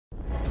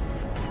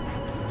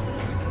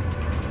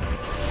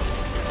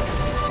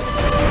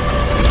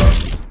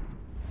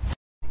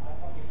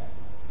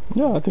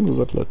Yeah, I think we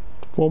got like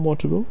 4 more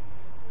to go.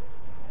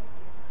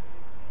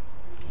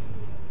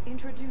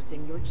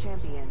 Introducing your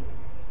champion.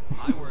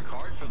 I work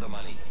hard for the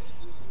money.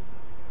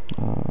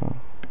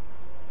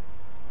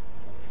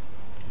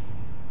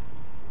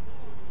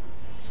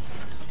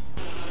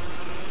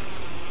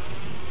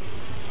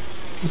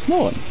 There's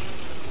no one.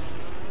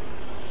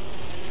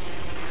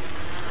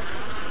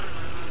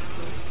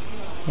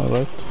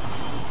 Alright.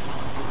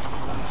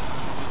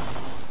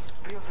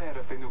 Be aware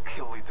of the new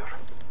kill leader.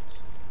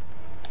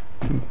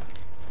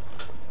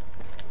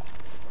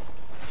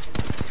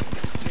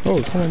 Oh,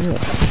 someone here.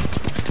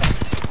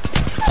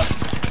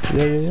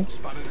 Yeah.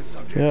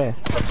 Yeah.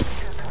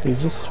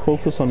 He's just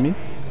focused on me.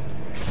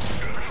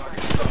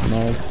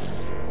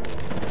 Nice.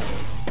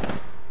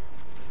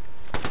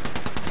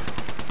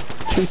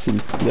 Chase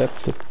him.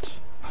 That's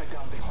it. Hide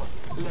down behind.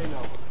 Lay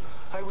low.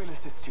 I will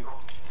assist you.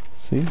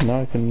 See,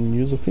 now I can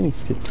use a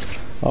Phoenix kit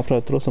after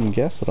I throw some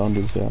gas around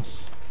his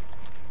ass.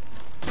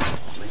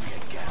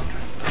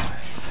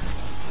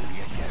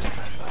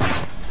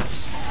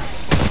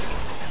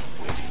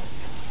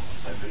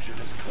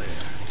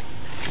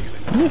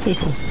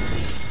 Reloading.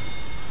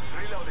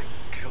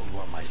 Killed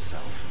one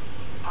myself.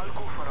 I'll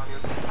go for on you.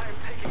 I am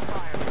taking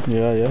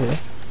fire. Yeah.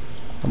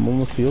 I'm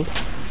almost healed.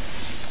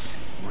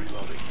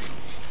 Reloading.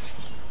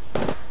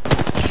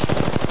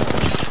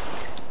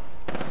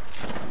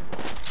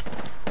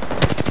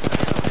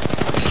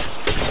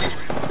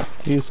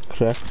 He's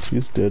cracked.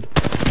 He's dead.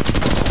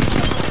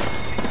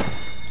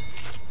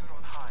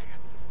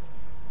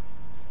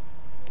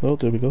 Oh,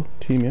 there we go.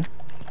 Team, yeah.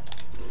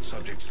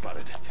 Subject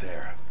spotted.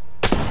 There.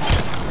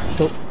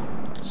 Oh,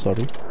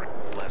 sorry.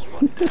 Last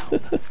one down.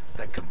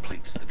 That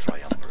completes the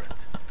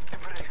triumvirate.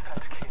 Embrace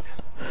that,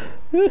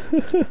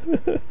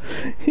 kid.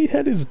 He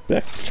had his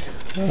back.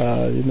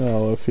 You know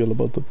how I feel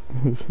about the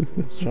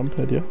jump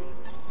pad, yeah?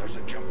 There's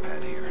a jump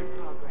pad here.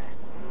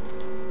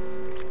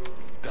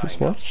 Just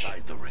Dying watch.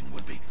 outside the ring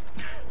would be.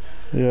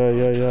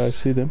 Yeah, I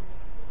see them.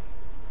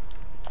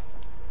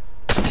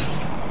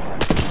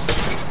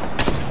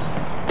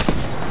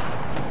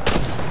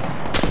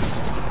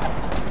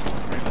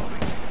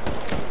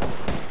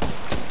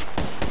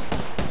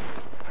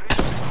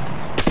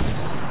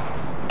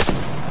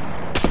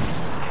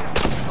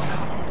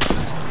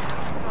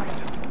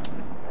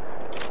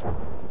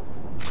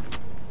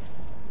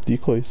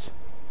 Decoys.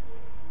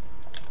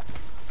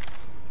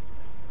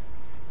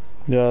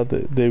 Yeah,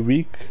 they're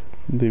weak.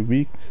 They're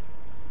weak.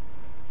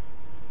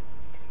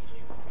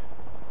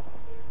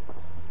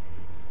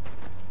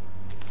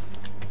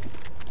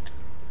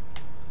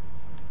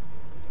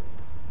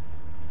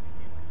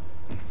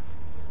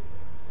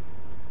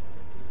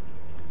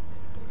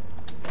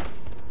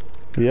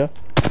 Yeah.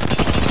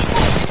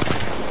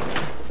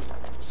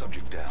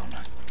 Subject down.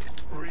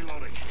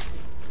 Reloading.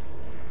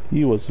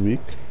 He was weak.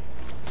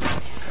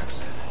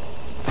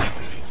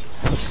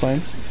 That's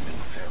fine.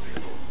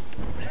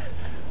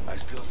 I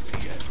still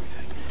see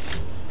everything.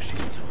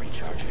 Shields are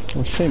recharging.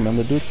 Oh shame, man,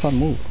 the dude can't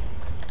move.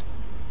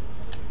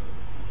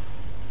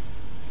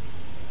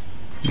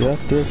 Yeah,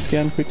 do a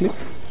scan quickly.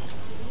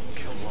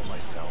 Killed one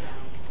myself.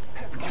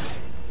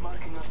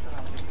 Marking our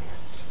surroundings.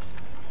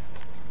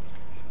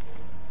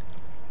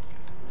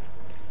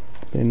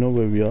 They know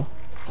where we are.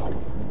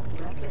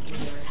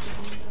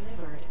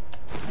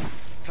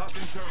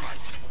 Tossing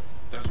thermite.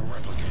 There's a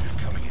replicator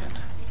coming in.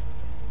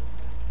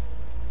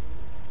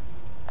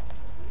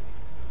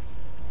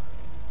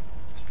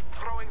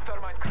 Throwing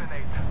thermite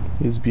grenade.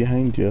 He's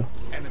behind you.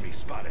 Enemy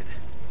spotted.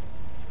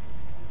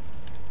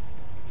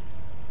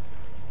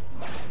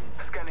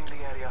 Scanning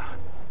the area.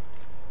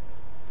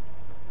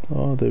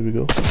 Oh, there we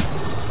go.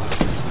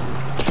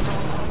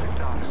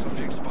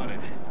 Subject spotted.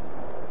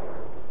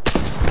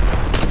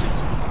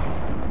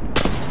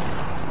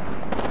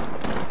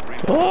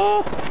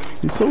 Ah!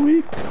 He's so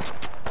weak.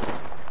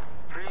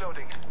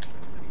 Reloading.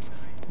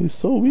 He's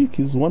so weak.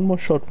 He's one more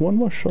shot.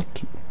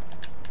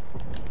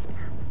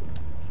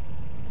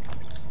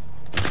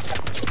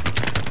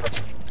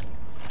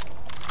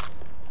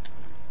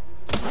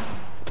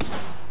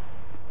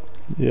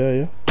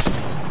 Yeah.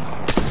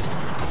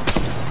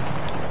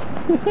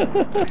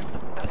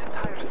 That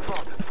entire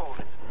squad has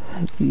fallen.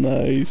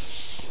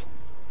 Nice.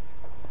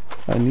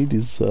 I need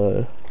his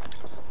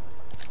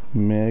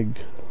mag.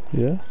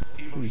 Yeah.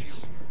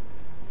 Jeez.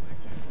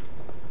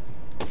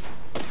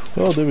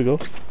 Oh, there we go.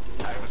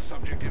 I have a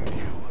subject in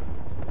view.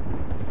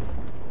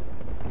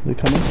 They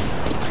coming?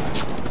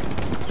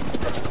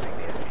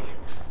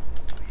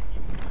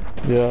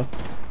 Yeah.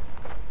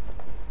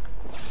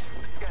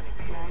 Scanning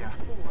the area.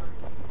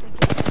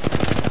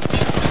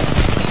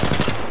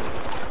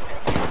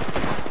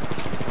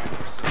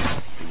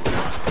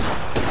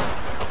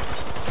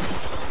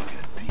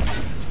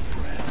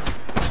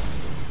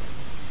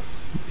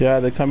 Yeah,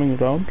 they're coming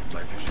around.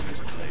 My vision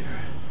is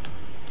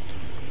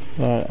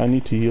clear. I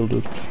need to heal,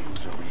 dude.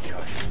 Shields are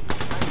recharging.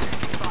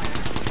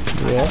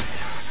 Yeah.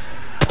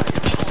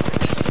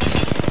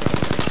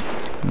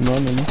 No.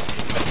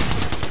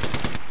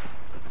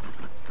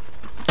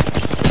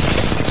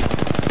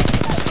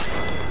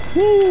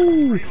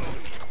 Woo!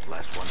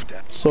 Last one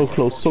down. So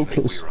close, so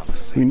close.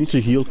 We need to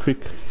heal quick.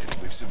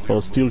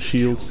 Or steal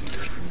shields.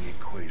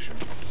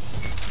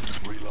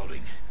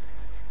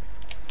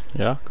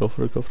 Yeah, go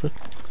for it, go for it.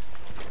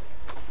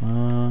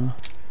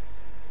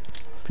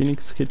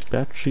 Phoenix kit,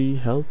 battery,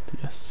 health,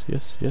 yes,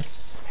 yes,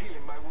 yes.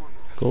 Healing my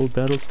wounds. Gold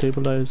barrel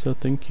stabilizer,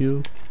 thank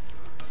you.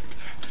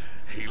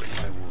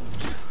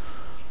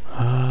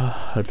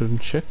 I didn't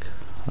check.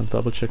 I'll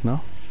double check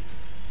now.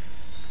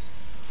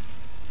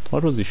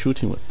 What was he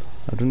shooting with?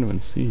 I didn't even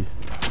see.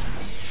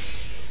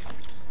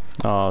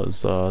 Oh,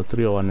 it's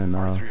 301 and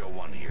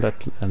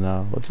that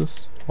and what's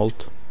this?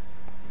 Alt.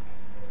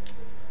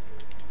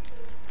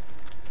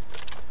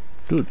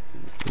 Dude,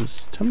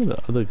 tell me the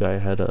other guy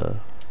had a.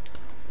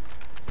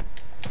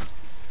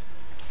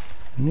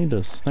 I need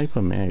a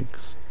sniper mag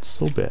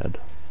so bad.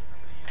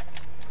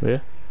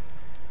 Where?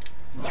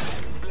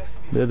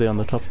 There they on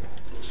the top.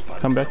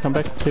 Come back,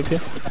 take care.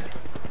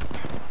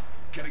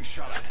 Getting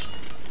shot at.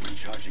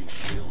 Recharging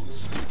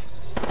shields.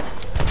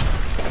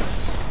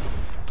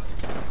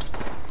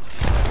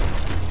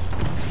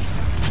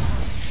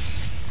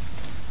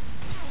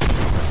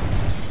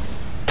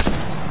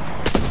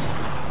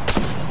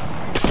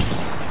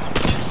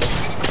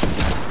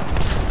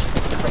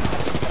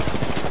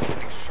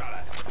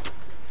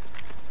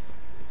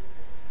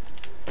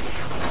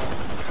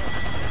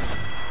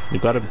 You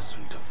got him.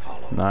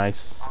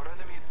 Nice.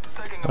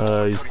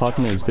 His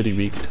partner is very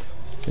weak.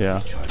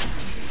 Yeah.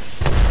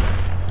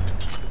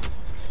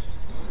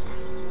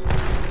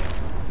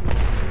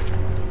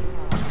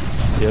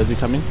 Yeah, is he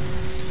coming?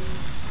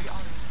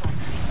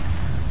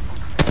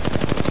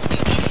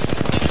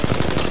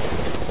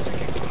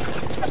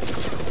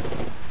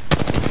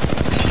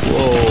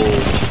 Whoa.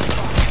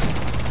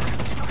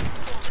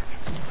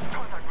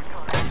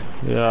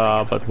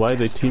 Yeah, but why are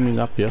they teaming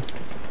up here?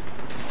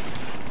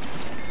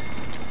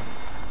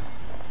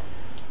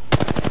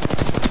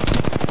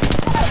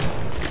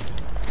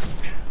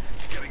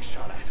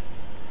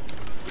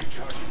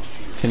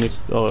 Can you?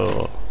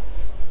 Oh.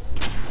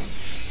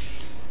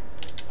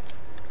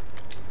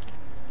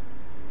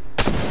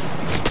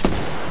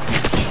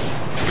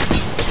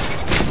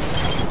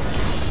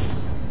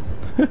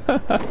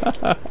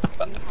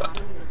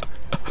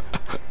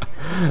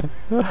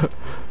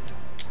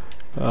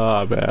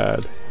 Ah,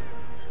 bad.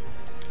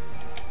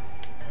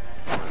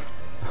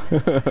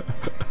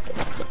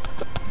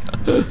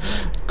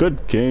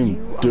 Good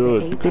game,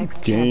 dude. Good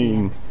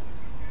game.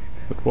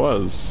 It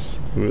was.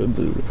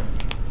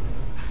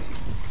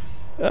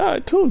 I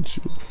told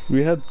you,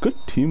 we had good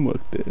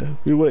teamwork there.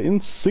 We were in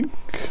sync.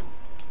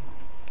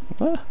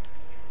 Ah.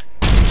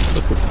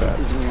 Look at that. This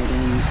is where it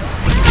ends.